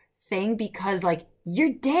thing because your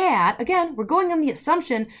dad, again, we're going on the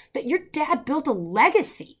assumption that your dad built a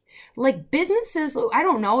legacy. Like businesses, I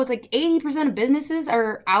don't know, it's like 80% of businesses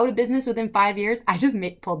are out of business within 5 years. I just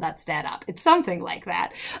pulled that stat up. It's something like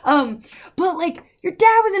that. But your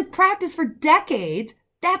dad was in practice for decades.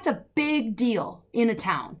 That's a big deal in a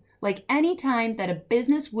town. Anytime that a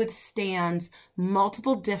business withstands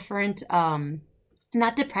multiple different,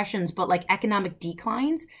 not depressions, but economic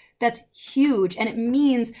declines, that's huge. And it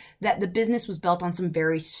means that the business was built on some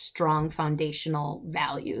very strong foundational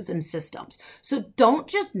values and systems. So don't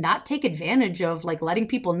just not take advantage of letting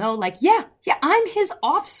people know, yeah, I'm his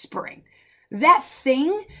offspring. That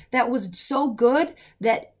thing that was so good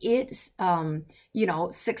that it's,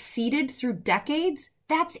 succeeded through decades,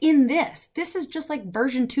 that's in this. This is just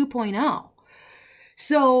version 2.0.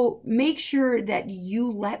 So make sure that you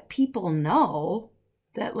let people know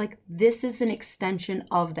that this is an extension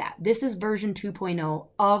of that. This is version 2.0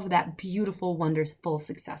 of that beautiful, wonderful,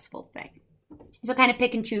 successful thing. So kind of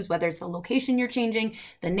pick and choose whether it's the location you're changing,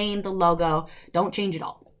 the name, the logo. Don't change it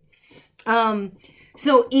all.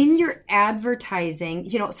 So in your advertising,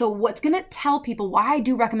 so what's going to tell people why I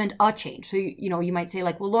do recommend a change. So, you might say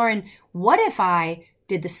well, Lauren, what if I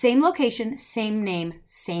did the same location, same name,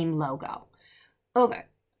 same logo? Okay.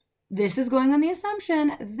 This is going on the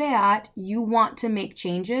assumption that you want to make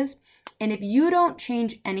changes. And if you don't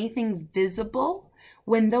change anything visible,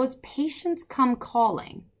 when those patients come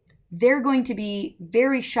calling, they're going to be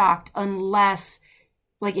very shocked unless,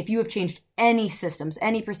 if you have changed any systems,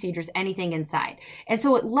 any procedures, anything inside. And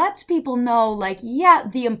so it lets people know, yeah,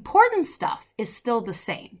 the important stuff is still the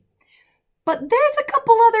same. But there's a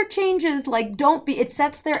couple other changes, it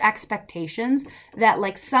sets their expectations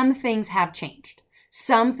that some things have changed.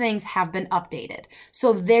 Some things have been updated.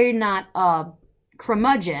 So they're not a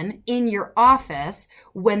curmudgeon in your office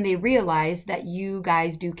when they realize that you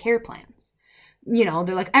guys do care plans.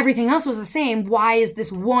 They're everything else was the same. Why is this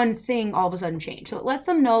one thing all of a sudden changed? So it lets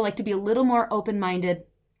them know to be a little more open-minded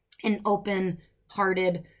and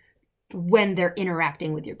open-hearted when they're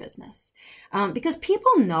interacting with your business. Because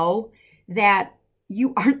people know that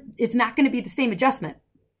it's not going to be the same adjustment.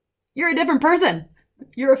 You're a different person.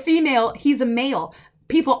 You're a female, he's a male.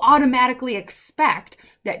 People automatically expect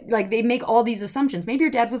that, they make all these assumptions. Maybe your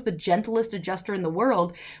dad was the gentlest adjuster in the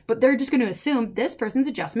world, but they're just going to assume this person's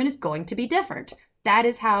adjustment is going to be different. That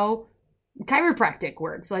is how chiropractic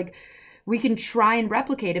works. We can try and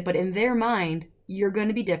replicate it, but in their mind, you're going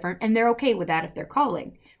to be different, and they're okay with that if they're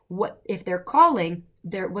calling. If they're calling,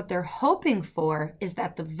 what they're hoping for is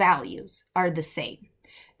that the values are the same,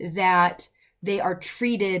 that they are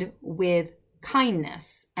treated with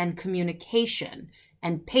kindness and communication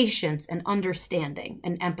and patience and understanding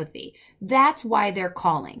and empathy. That's why they're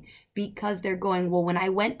calling, because they're going, well, when I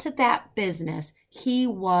went to that business, he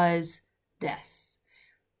was this.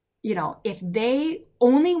 If they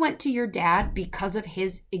only went to your dad because of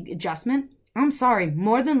his adjustment, I'm sorry,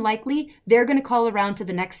 more than likely, they're going to call around to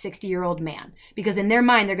the next 60-year-old man, because in their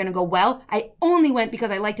mind, they're going to go, well, I only went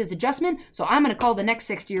because I liked his adjustment, so I'm going to call the next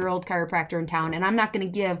 60-year-old chiropractor in town, and I'm not going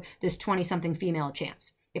to give this 20-something female a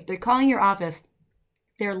chance. If they're calling your office,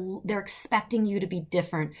 they're expecting you to be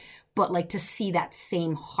different, but like to see that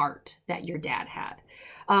same heart that your dad had.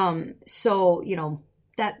 So, you know,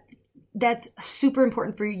 that's super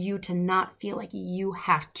important for you to not feel like you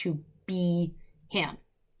have to be him.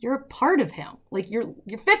 You're a part of him. Like you're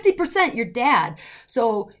 50% your dad.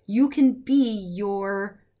 So you can be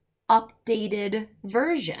your updated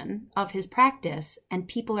version of his practice, and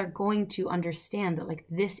people are going to understand that like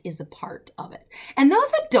this is a part of it. And those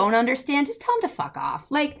that don't understand, just tell them to fuck off.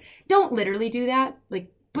 Like, don't literally do that.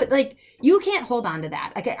 Like, but like you can't hold on to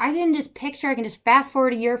that. Like I can just picture, I can just fast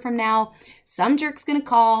forward a year from now, some jerk's gonna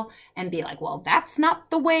call and be like, well, that's not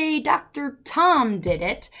the way Dr. Tom did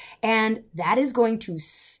it. And that is going to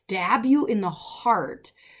stab you in the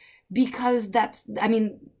heart, because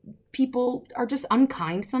people are just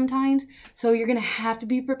unkind sometimes. So you're going to have to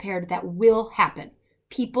be prepared. That will happen.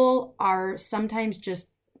 People are sometimes just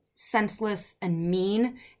senseless and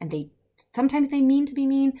mean, and sometimes they mean to be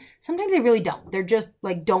mean. Sometimes they really don't. They're just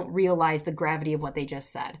like, don't realize the gravity of what they just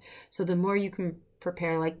said. So the more you can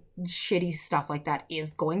prepare, like shitty stuff like that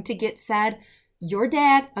is going to get said. Your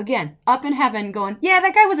dad, again, up in heaven going, yeah,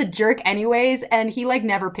 that guy was a jerk anyways, and he like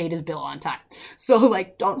never paid his bill on time. So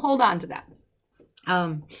like, don't hold on to that.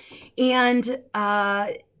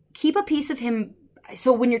 Keep a piece of him.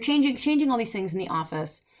 So when you're changing all these things in the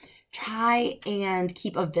office, try and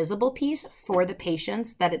keep a visible piece for the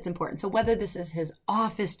patients that it's important. So whether this is his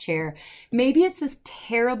office chair, maybe it's this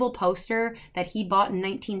terrible poster that he bought in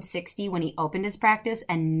 1960 when he opened his practice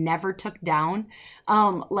and never took down.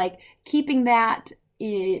 Like keeping that,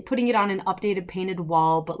 putting it on an updated painted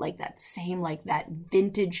wall, but like that same, like that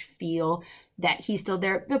vintage feel that he's still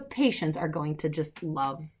there. The patients are going to just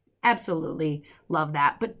absolutely love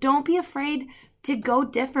that. But don't be afraid to go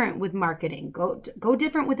different with marketing. Go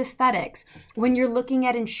different with aesthetics. When you're looking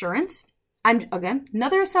at insurance,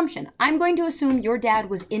 another assumption. I'm going to assume your dad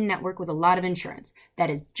was in network with a lot of insurance. That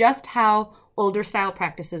is just how older style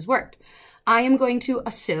practices worked. I am going to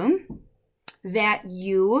assume that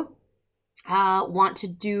you want to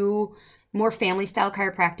do more family style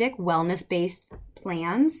chiropractic, wellness-based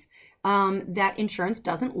plans that insurance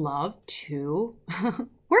doesn't love to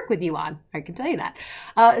work with you on. I can tell you that.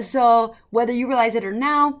 So whether you realize it or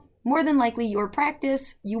now, more than likely your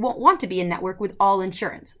practice, you won't want to be in network with all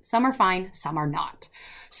insurance. Some are fine, some are not.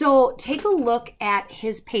 So take a look at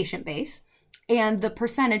his patient base and the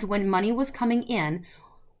percentage when money was coming in,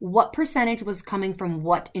 what percentage was coming from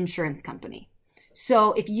what insurance company.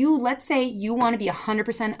 So if let's say you want to be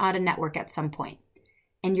 100% out of network at some point,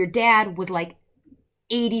 and your dad was like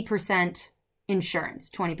 80% insurance,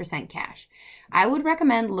 20% cash, I would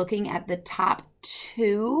recommend looking at the top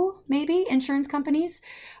 2, maybe, insurance companies,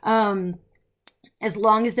 as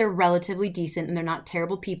long as they're relatively decent and they're not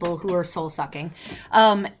terrible people who are soul sucking,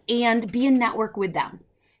 and be in network with them.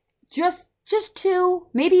 Just 2,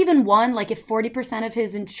 maybe even 1. Like if 40% of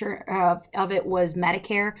his of it was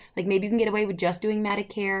Medicare, like maybe you can get away with just doing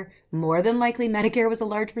Medicare. More than likely Medicare was a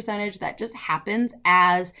large percentage. That just happens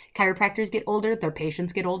as chiropractors get older, their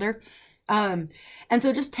patients get older. And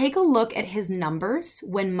so just take a look at his numbers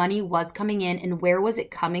when money was coming in and where was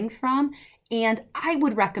it coming from. And I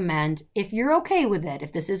would recommend, if you're okay with it,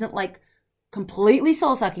 if this isn't like completely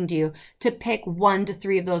soul sucking to you, to pick 1 to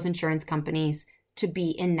 3 of those insurance companies to be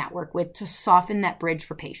in network with, to soften that bridge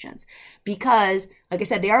for patients. Because like I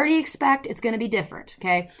said, they already expect it's going to be different.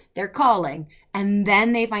 Okay. They're calling and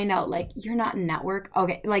then they find out like, you're not in network.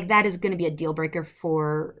 Okay. Like that is going to be a deal breaker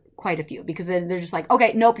for quite a few, because they're just like,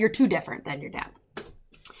 okay, nope, you're too different than your dad.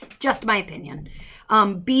 Just my opinion.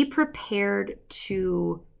 Be prepared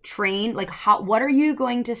to train. Like what are you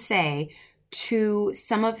going to say to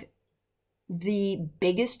some of the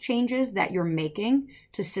biggest changes that you're making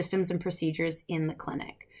to systems and procedures in the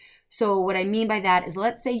clinic? So what I mean by that is,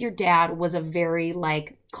 let's say your dad was a very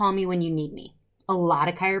like, call me when you need me. A lot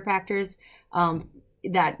of chiropractors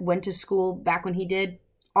that went to school back when he did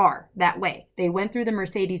are that way. They went through the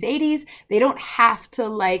Mercedes 80s. They don't have to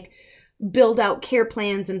like build out care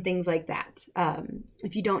plans and things like that.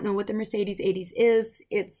 If you don't know what the Mercedes 80s is,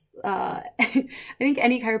 it's I think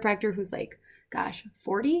any chiropractor who's like,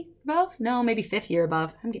 40 above? No, maybe 50 or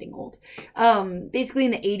above. I'm getting old. Basically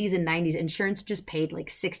in the 80s and 90s, insurance just paid like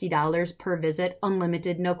 $60 per visit,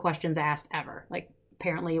 unlimited, no questions asked ever. Like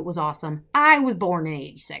apparently it was awesome. I was born in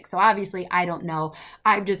 86, so obviously I don't know.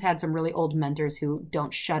 I've just had some really old mentors who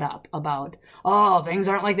don't shut up about, oh, things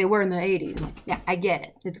aren't like they were in the 80s. I'm like, yeah, I get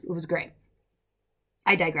it. It was great.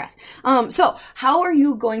 I digress. So how are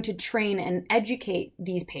you going to train and educate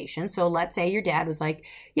these patients? So let's say your dad was like,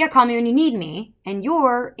 yeah, call me when you need me. And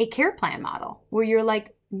you're a care plan model where you're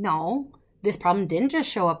like, no, this problem didn't just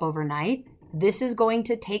show up overnight. this is going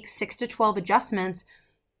to take 6 to 12 adjustments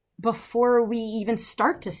before we even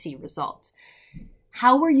start to see results.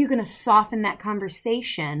 How are you going to soften that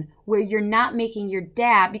conversation where you're not making your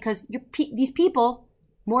dad, because these people,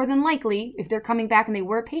 more than likely, if they're coming back and they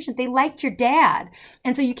were a patient, they liked your dad.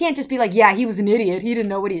 And so you can't just be like, yeah, he was an idiot. He didn't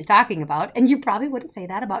know what he was talking about. And you probably wouldn't say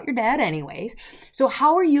that about your dad anyways. So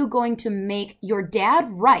how are you going to make your dad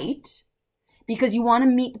right? Because you want to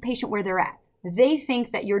meet the patient where they're at. They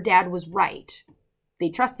think that your dad was right. They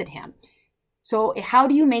trusted him. So how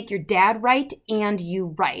do you make your dad right and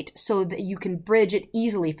you right so that you can bridge it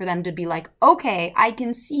easily for them to be like, okay, I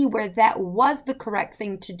can see where that was the correct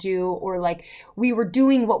thing to do, or like we were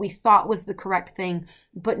doing what we thought was the correct thing,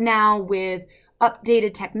 but now with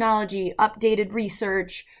updated technology, updated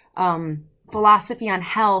research, philosophy on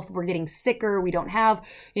health, we're getting sicker, we don't have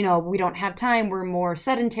time, we're more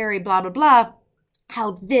sedentary, blah, blah, blah,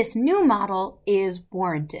 how this new model is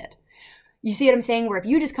warranted. You see what I'm saying? Where if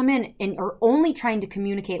you just come in and are only trying to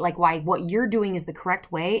communicate like why what you're doing is the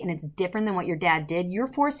correct way and it's different than what your dad did, you're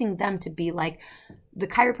forcing them to be like, the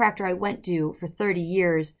chiropractor I went to for 30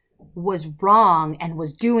 years was wrong and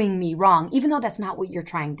was doing me wrong, even though that's not what you're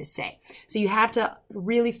trying to say. So you have to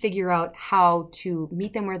really figure out how to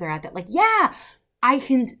meet them where they're at. That like, yeah,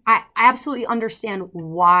 I absolutely understand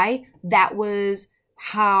why that was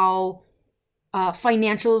how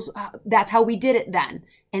financials, that's how we did it then.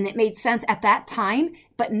 And it made sense at that time,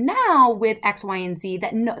 but now with X, Y, and Z,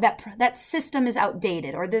 that system is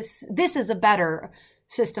outdated, or this is a better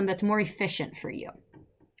system that's more efficient for you.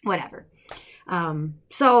 Whatever.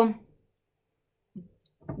 So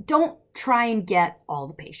don't try and get all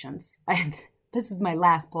the patients. This is my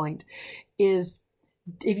last point, is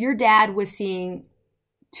if your dad was seeing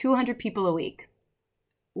 200 people a week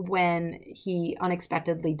when he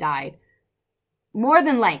unexpectedly died, more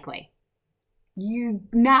than likely, you're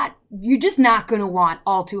just not going to want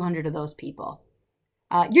all 200 of those people.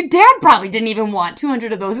 Your dad probably didn't even want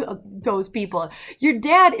 200 of those people. Your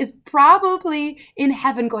dad is probably in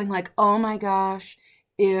heaven going like, oh my gosh,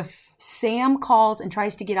 if Sam calls and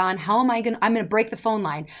tries to get on, I'm going to break the phone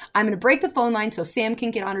line. I'm going to break the phone line so Sam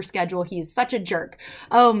can get on her schedule. He is such a jerk.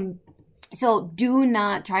 So do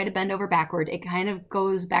not try to bend over backward. It kind of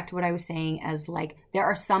goes back to what I was saying as like, there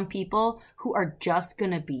are some people who are just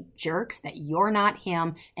going to be jerks, that you're not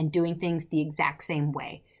him and doing things the exact same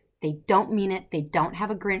way. They don't mean it. They don't have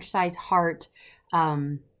a Grinch-sized heart.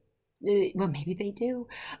 Well, maybe they do.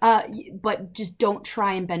 But just don't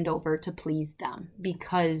try and bend over to please them,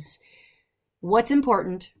 because what's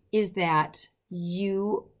important is that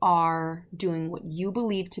you are doing what you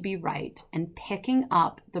believe to be right and picking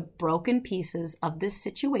up the broken pieces of this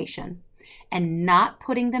situation and not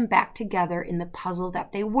putting them back together in the puzzle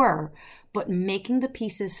that they were, but making the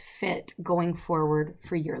pieces fit going forward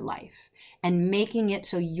for your life and making it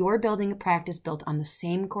so you're building a practice built on the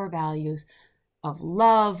same core values of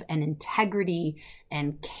love and integrity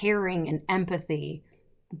and caring and empathy,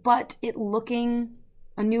 but it looking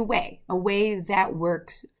a new way, a way that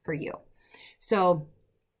works for you. So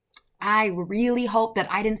I really hope that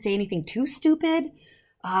I didn't say anything too stupid.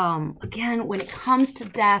 Again, when it comes to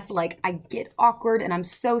death, like I get awkward and I'm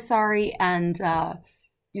so sorry. And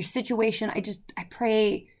your situation, I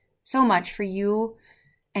pray so much for you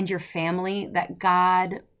and your family, that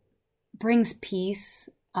God brings peace,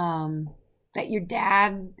 that your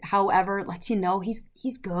dad, however, lets you know he's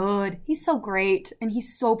good. He's so great and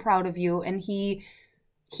he's so proud of you. And he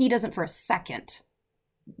doesn't for a second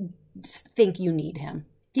think you need him.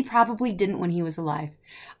 He probably didn't when he was alive.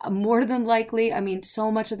 More than likely, I mean, so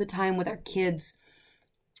much of the time with our kids,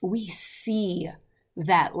 we see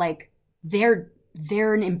that like they're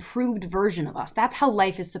an improved version of us. That's how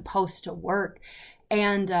life is supposed to work.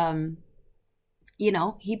 And,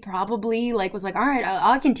 he probably like was like, all right,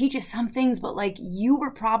 I can teach you some things, but like you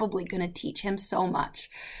were probably going to teach him so much.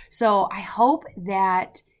 So I hope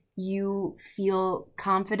that you feel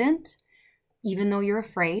confident, even though you're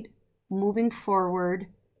afraid, moving forward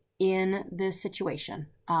in this situation.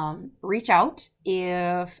 Reach out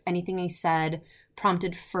if anything I said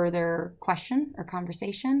prompted further question or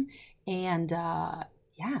conversation. And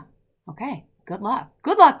okay, good luck.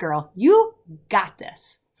 Good luck, girl. You got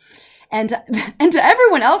this. And to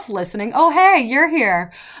everyone else listening, oh, hey, you're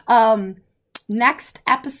here. Next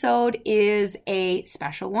episode is a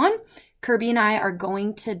special one. Kirby and I are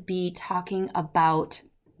going to be talking about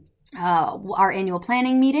our annual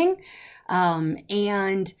planning meeting,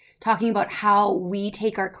 and talking about how we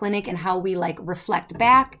take our clinic and how we like reflect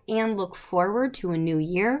back and look forward to a new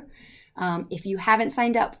year. If you haven't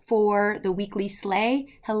signed up for the weekly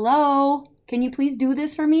sleigh, hello, Can you please do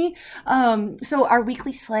this for me? So our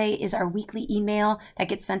weekly slay is our weekly email that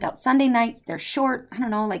gets sent out Sunday nights. They're short, I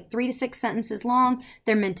don't know, like 3 to 6 sentences long.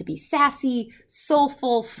 They're meant to be sassy,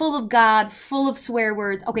 soulful, full of God, full of swear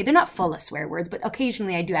words. Okay, they're not full of swear words, but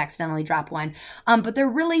occasionally I do accidentally drop one. But they're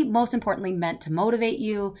really, most importantly, meant to motivate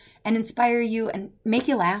you and inspire you and make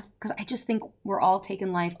you laugh, because I just think we're all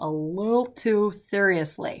taking life a little too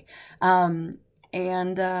seriously.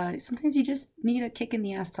 And sometimes you just need a kick in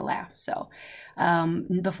the ass to laugh. So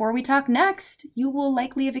before we talk next, you will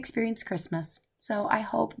likely have experienced Christmas. So I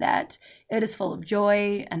hope that it is full of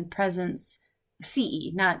joy and presence,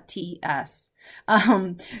 CE, not TS,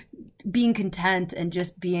 being content and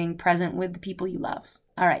just being present with the people you love.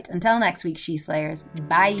 All right, until next week, She Slayers.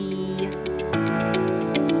 Bye.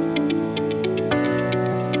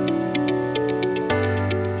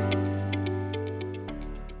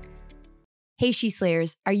 Hey, She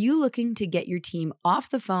Slayers, are you looking to get your team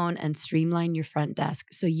off the phone and streamline your front desk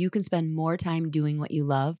so you can spend more time doing what you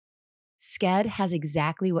love? Sked has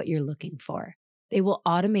exactly what you're looking for. They will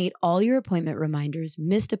automate all your appointment reminders,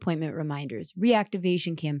 missed appointment reminders,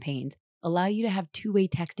 reactivation campaigns, allow you to have two-way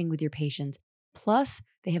texting with your patients. Plus,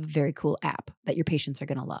 they have a very cool app that your patients are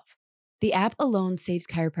going to love. The app alone saves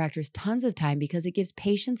chiropractors tons of time because it gives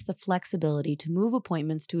patients the flexibility to move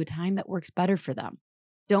appointments to a time that works better for them.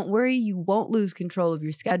 Don't worry, you won't lose control of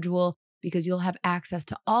your schedule because you'll have access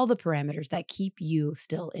to all the parameters that keep you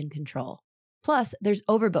still in control. Plus, there's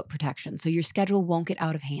overbook protection, so your schedule won't get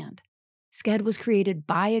out of hand. Sked was created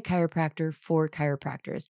by a chiropractor for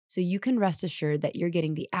chiropractors, so you can rest assured that you're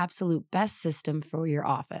getting the absolute best system for your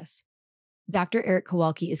office. Dr. Eric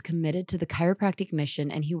Kowalski is committed to the chiropractic mission,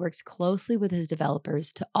 and he works closely with his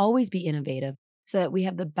developers to always be innovative so that we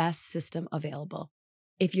have the best system available.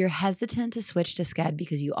 If you're hesitant to switch to Sked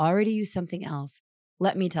because you already use something else,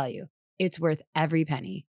 let me tell you, it's worth every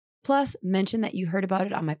penny. Plus, mention that you heard about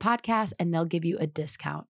it on my podcast and they'll give you a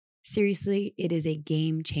discount. Seriously, it is a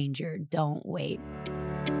game changer. Don't wait.